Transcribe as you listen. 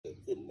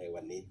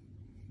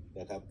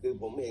นะครับคือ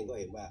ผมเองก็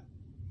เห็นว่า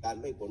การ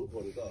ไม่ขนค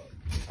นก็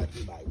อ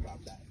ธิบายความ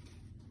ได้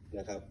น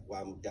ะครับคว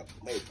ามจะ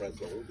ไม่ประ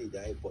สงค์ที่จะ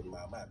ให้คนม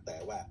ามากแต่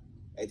ว่า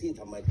ไอ้ที่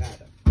ธรรมชาติ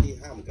ที่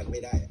ห้ามกันไ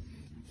ม่ได้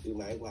คือ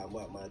หมายความ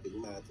ว่ามาถึง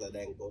มาแสด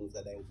งตนแส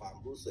ดงความ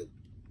รู้สึก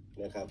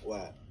นะครับว่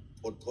า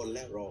อดทนแล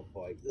ะรอค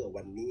อยเพื่อ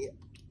วันนี้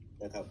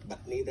นะครับบั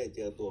ดนี้ได้เจ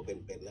อตัวเ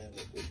ป็นๆแล้ว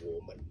โอ้โห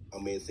มัน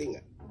Amazing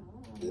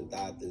ตื่นต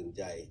าตื่นใ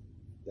จ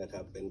นะค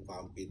รับเป็นควา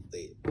มปิ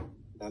ติ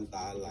น้ำต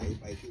าไหล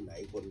ไปที่ไหน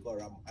คนก็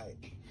ร่ำไห้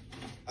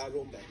อาร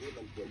มณ์แบบนี้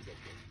มันควรจะ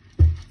เป็น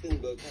ซึ่ง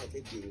โดยข้อเท็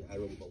จจริงอา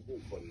รมณ์ของผู้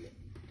คนเนี่ย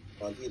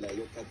ตอนที่นา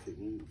ยกทักษิณ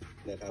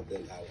นะครับเดิ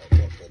นทางออก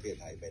นอกประเทศ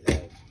ไทยไปแล้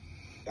ว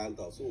การ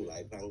ต่อสู้หลา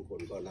ยครั้งค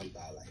นก็น้ำต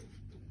าไหล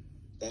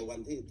แต่วัน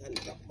ที่ท่าน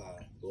กลับมา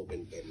ตัวเ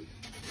ป็น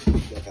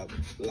ๆนะครับ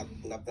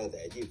นับตั้งแ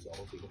ต่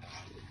22 สิงหา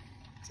คม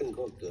ซึ่ง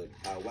ก็เกิด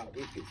ภาวะ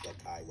วิกฤตศรัท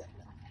ธาอย่าง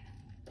นั้น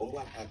ผม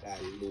ว่าอาการ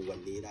ดูวัน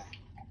นี้ได้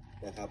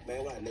นะครับแม้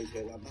ว่าในเ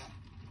ชิงอำนาจ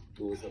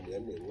ดูเสมือ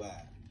นหนึ่งว่า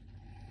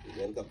เห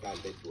มือนกับการ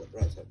ไปตรวจ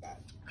ราชการ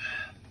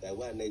แต่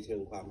ว่าในเชิ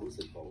งความรู้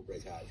สึกของปร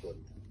ะชาชน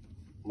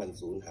มัน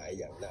สูญหาย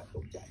อย่างน่าต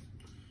กใจ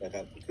นะค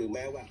รับคือแ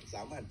ม้ว่าส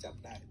ามารถจับ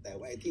ได้แต่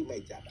ว่าที่ไม่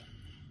จับ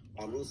ค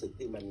วามรู้สึก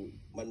ที่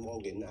มันมอง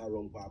เห็นอาร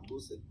มณ์ความ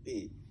รู้สึกที่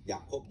อยา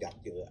กพบอยาก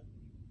เจอ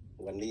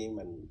วันนี้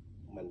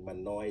มัน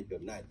น้อยจ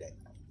นน่าใจ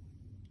หาย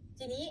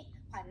ทีนี้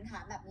ขวัญถา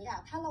มแบบนี้ค่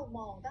ะถ้าเราม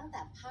องตั้งแ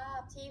ต่ภาพ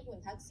ที่คุณ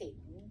ทักษิณ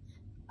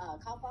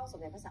เข้าเฝ้าสม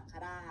เด็จพระสังฆ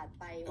ราช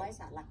ไปไหว้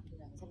ศาลหลักเมื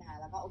องใช่ไหมคะ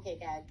แล้วก็โอเค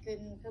แกขึ้น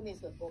เครื่องบิน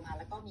ส่วนตัวมา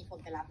แล้วก็มีคน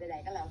ไปรับใด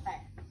ๆก็แล้วแต่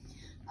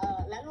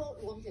และ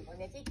รวมถึงวัน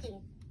นี้ที่กิน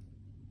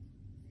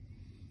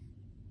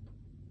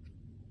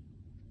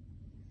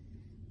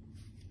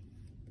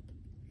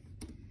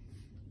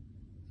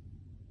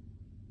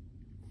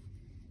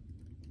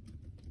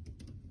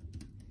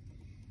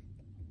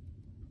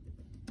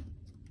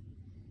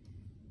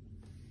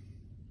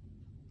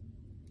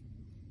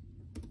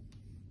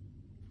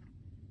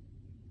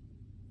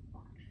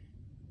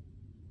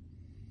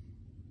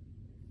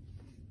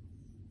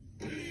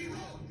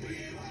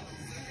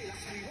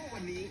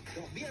ด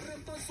อกเบี้ยเริ่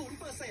มต้น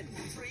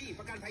 0% ฟรี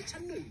ประกันภัย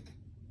ชั้น 1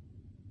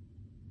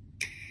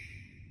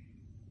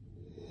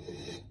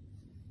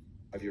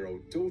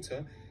 5-year-old daughter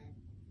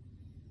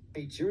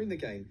during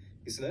the game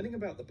is learning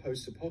about the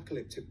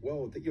post-apocalyptic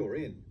world that you're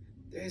in.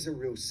 There's a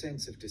real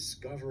sense of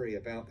discovery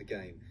about the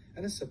game,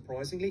 and a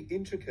surprisingly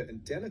intricate and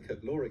delicate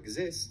lore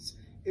exists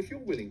if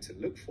you're willing to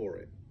look for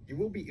it. You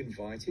will be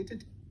invited to,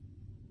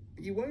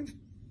 but you won't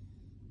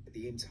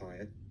the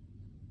entire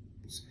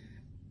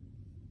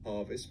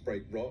harvest,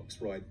 break rocks,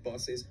 ride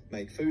buses,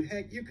 make food.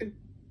 Heck, you can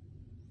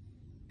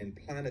and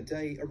plan a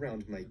day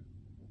around making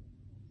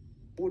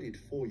rewarded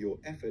for your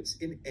efforts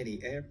in any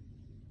area.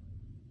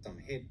 Some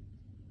hit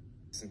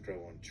doesn't grow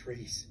on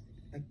trees.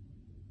 And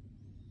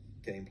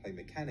gameplay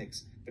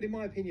mechanics, but in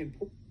my opinion,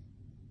 put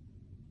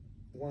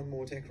one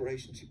more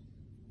decoration to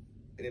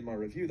and in my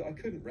review that I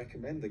couldn't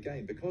recommend the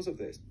game because of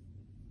this.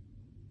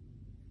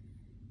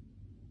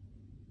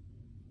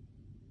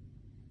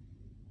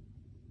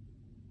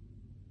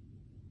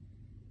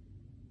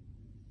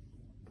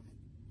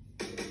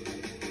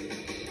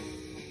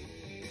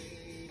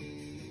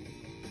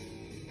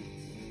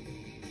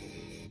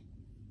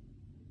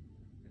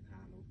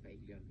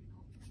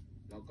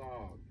แล้วก็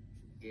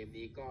เกม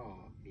นี้ก็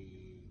มี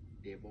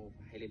เดโม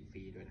ให้เล่นฟ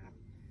รีด้วยนะครับ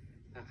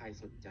ถ้าใคร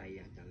สนใจอ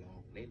ยากจะลอ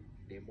งเล่น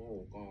เดโม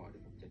ก็เดี๋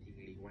ยวผมจะทิ้ง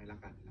ลิงก์ไว้แล้ว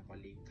กันแล้วก็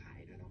ลิงก์ขาย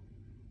ด้วยเนาะ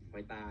ไ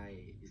ว้ใต้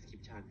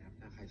description ครับ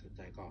ถ้าใครสนใ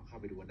จก็เข้า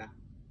ไปดูกันนะ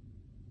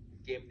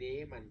เกมนี้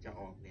มันจะ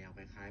ออกแนวค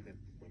ล้ายๆแบบ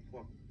เหมือนพ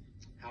วก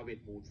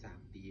Harvest Moon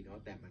 3D เนาะ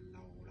แต่มัน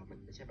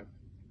ไม่ใช่แบบ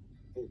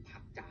ปลูกผั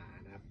กจ๋า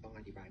นะครับต้อง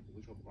อธิบายคุณ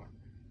ผู้ชมก่อน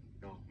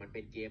เนาะมันเ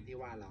ป็นเกมที่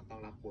ว่าเราต้อ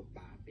งรับบท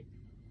บาทเป็น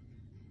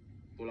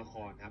ตัวละค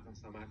รครับเรา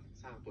สามารถ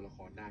สร้างตัวละค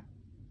รได้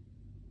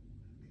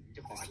จ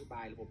ะขออธิบ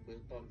ายระบบเบื้อ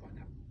งต้นก่อน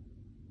ครับ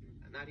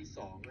หน้าที่ส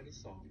องก็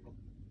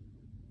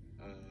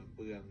เป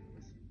ลือง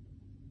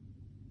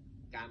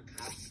การค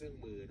ราฟเครื่อง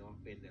มือเนาะ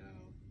เป็น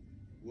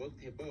work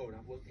table น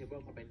ะ work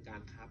table ก็เป็นกา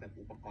รคราฟแบบ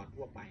อุปกรณ์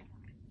ทั่วไป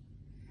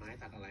ไม้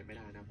ตัดอะไรไม่ไ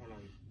ด้นะเพราะเรา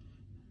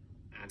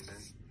อ่านนะ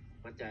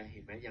มันจะเห็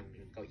นไหมอย่าง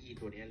เก้าอี้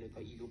ตัวนี้หรือเก้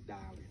าอี้รูปด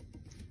าวเนี่ย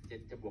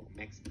จะบวก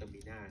max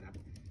stamina นะครับ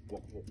บว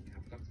ก6นะค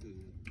รับก็คือ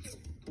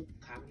ทุก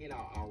ครั้งที่เร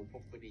าเอาพว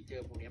กเฟอร์นิเจอ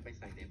ร์พวกนี้ไป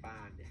ใส่ในบ้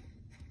านเนี่ย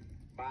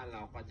บ้านเร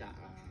าก็จะ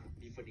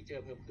มีเฟอร์นิเจอ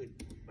ร์เพิ่มขึ้น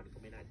มันก็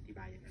ไม่น่าอธิบ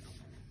ายอย่างนั้น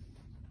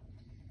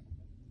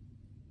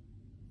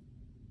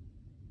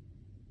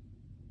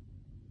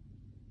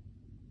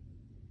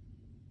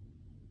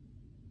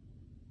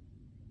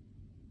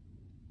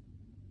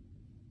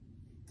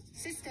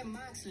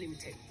Systema Slim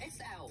Tech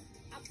XL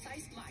อัพไซ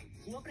ส์ใหม่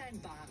หัวแบรน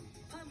ด์บาง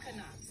เพิ่มข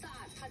นาดสะอ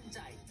าดทันใจ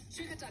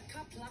ช่วยขจัดคร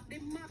าบพลักได้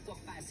มากกว่า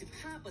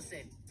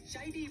 85% ใ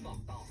ช้ดีบอก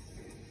ต่อ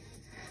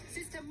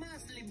Systema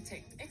Slim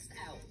Tech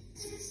XL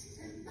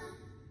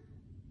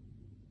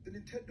The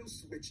Nintendo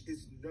Switch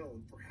is known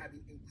for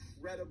having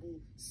incredible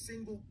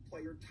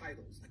single-player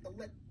titles like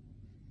the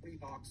Tony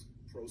Hawk's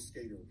Pro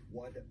Skater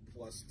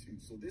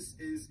 1+2. So this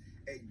is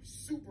a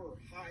super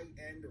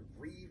high-end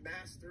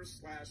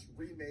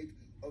remaster/remake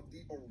of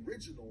the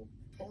original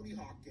Tony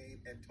Hawk game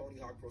and Tony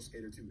Hawk Pro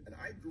Skater 2. And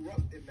I grew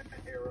up in that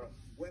era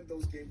when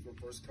those games were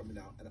first coming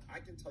out. And I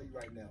can tell you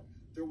right now,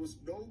 there was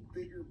no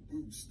bigger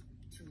boost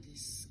to the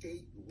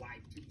skate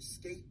life, to the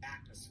skate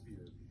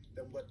atmosphere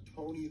than what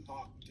Tony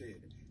Hawk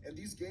did. And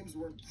these games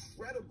were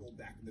incredible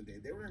back in the day.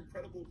 They were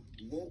incredible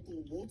local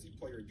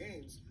multiplayer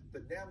games,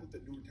 but now with the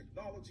newer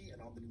technology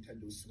and on the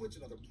Nintendo Switch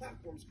and other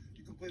platforms,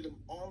 you can play them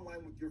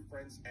online with your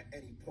friends at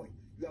any point.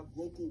 You have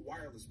local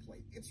wireless play.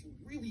 It's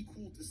really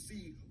cool to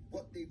see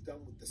what they've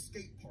done with the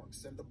skate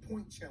parks and the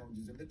point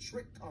challenges and the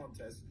trick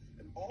contests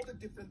and all the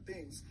different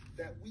things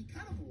that we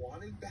kind of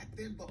wanted back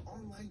then, but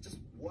online just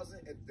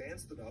wasn't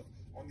advanced enough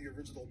on the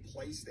original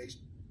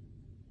PlayStation.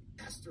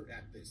 Master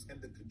at this and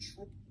the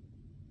control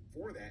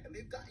for that, and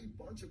they've got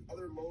a bunch of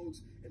other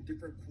modes and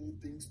different cool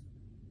things.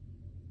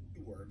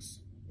 It works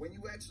when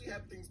you actually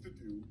have things to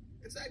do.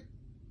 It's like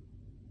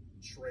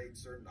trade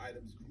certain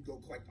items. You can go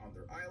collect on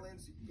their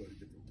islands. You can go to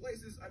different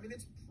places. I mean,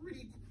 it's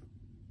pretty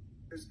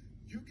cool.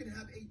 You can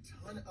have a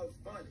ton of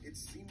fun. It's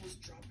seamless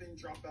drop in,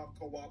 drop out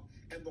co-op,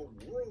 and the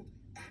world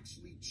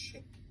actually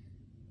changed.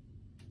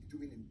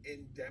 Doing an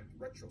in-depth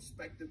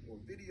retrospective or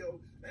video,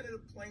 and ended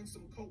up playing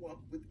some co-op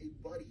with a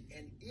buddy,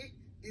 and it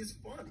is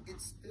fun.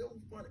 It's still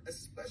fun,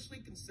 especially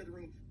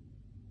considering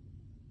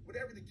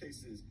whatever the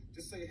case is.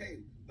 Just say, hey,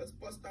 let's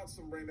bust out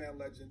some Rayman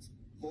Legends,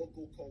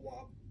 local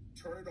co-op,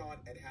 turn it on,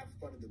 and have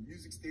fun in the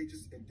music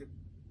stages. And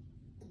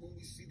when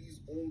we see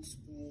these old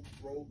school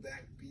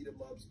throwback beat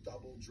 'em ups,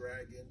 Double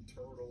Dragon,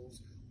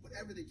 Turtles,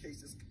 whatever the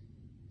case is, for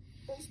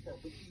the most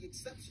part, with the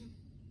exception,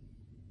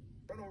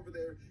 run over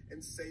there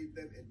and save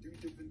them and do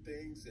different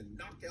things and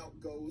knock out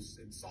ghosts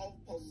and solve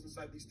puzzles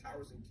inside these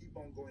towers and keep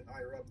on going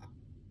higher up.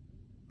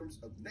 In terms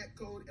of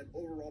netcode and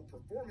overall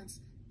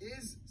performance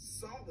is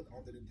solid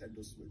on the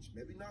Nintendo Switch.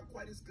 Maybe not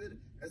quite as good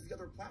as the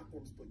other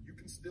platforms, but you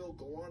can still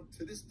go on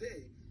to this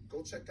day,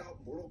 go check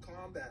out Mortal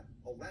Kombat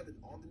 11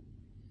 on the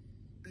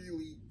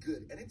really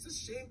good. And it's a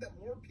shame that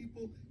more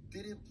people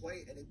didn't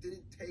play and it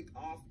didn't take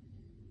off.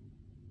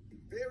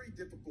 Very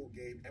difficult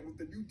game, and with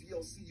the new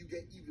DLC, you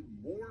get even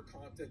more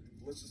content than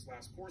Delicious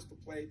Last Course to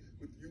play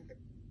with you.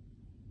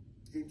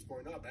 Games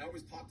growing up, I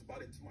always talked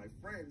about it to my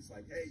friends,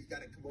 like, hey, you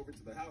gotta come over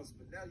to the house,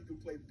 but now you can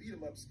play beat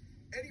 'em ups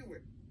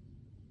anywhere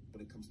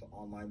when it comes to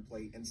online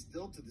play. And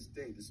still to this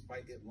day,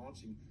 despite it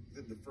launching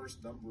within the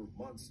first number of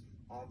months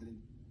on the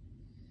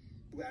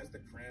who has the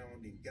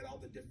crown and get all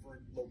the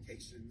different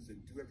locations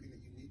and do everything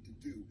that you need to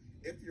do,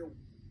 if you're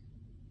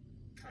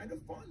kind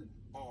of fun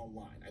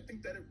online. I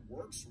think that it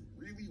works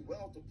really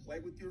well to play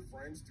with your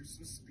friends, do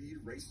some speed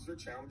races or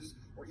challenges,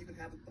 or even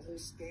have the whole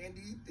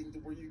standee thing to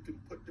where you can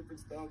put different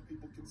stuff,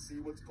 people can see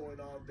what's going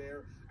on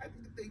there. I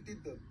think that they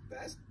did the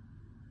best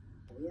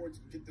awards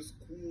and get this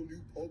cool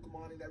new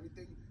Pokemon and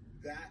everything.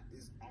 That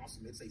is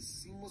awesome. It's a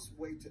seamless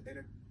way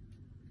to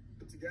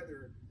put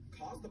together,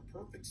 cause the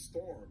perfect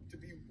storm to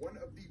be one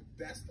of the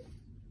best.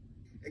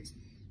 It's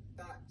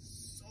got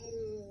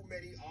so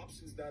many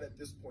options now at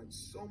this point,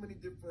 so many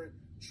different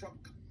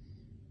truck.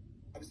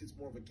 Obviously, it's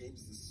more of a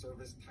games as a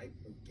service type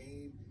of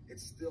game.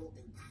 It's still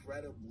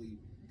incredibly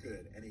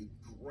good and a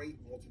great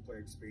multiplayer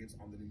experience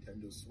on the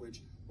Nintendo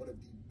Switch. One of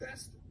the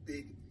best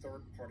big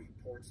third-party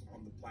ports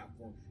on the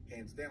platform,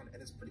 hands down.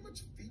 And it's pretty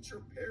much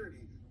feature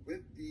parity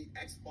with the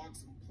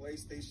Xbox and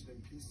PlayStation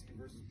and PC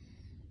versus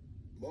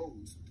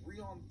modes,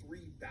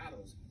 3-on-3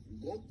 battles.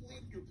 Locally,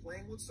 if you're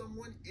playing with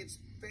someone, it's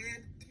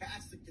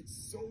fantastic. It's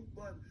so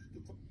fun to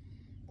play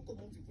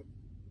multiplayer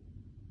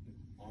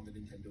on the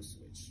Nintendo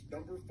Switch.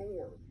 Number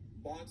 4,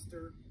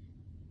 Monster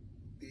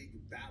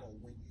Big Battle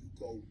when you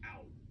go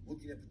out.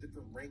 Looking at the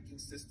different ranking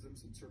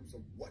systems in terms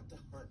of what to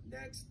hunt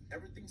next.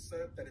 Everything's set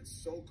up that it's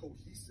so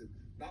cohesive,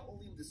 not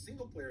only in the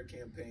single player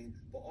campaign,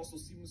 but also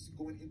seamlessly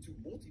going into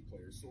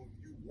multiplayer. So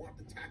if you want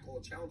to tackle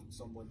a challenge with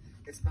someone,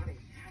 it's not a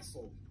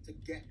hassle to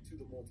get to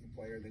the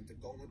multiplayer than to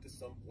go into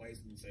some place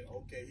and say,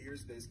 okay,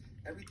 here's this.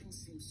 Everything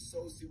seems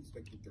so seamless,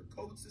 like with their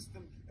code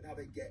system and how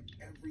they get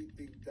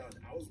everything done.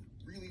 I was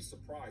really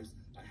surprised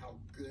at how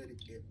good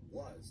it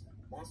was.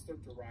 Monster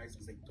Hunter Rise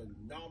is a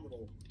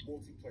phenomenal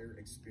multiplayer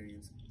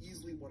experience,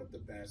 easily one of the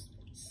best,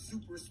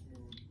 super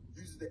smooth,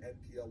 uses the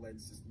MPLN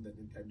system that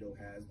Nintendo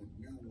has, the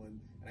new one,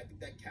 and I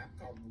think that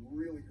Capcom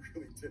really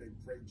did a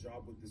great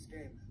job with this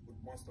game, with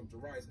Monster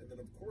Hunter Rise. And then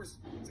of course,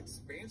 its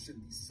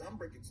expansion, the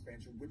Sunbreak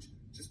expansion, which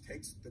just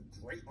takes the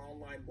great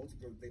online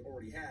multiplayer that they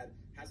already had,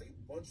 has a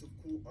bunch of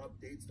cool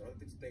updates and other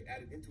things that they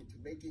added into it to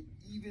make it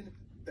even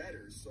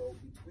better. So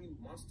between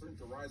Monster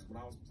Hunter Rise,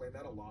 when I was playing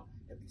that a lot,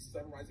 and the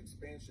Sunrise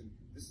expansion,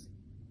 this is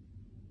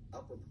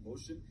up a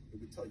promotion.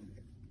 It would tell you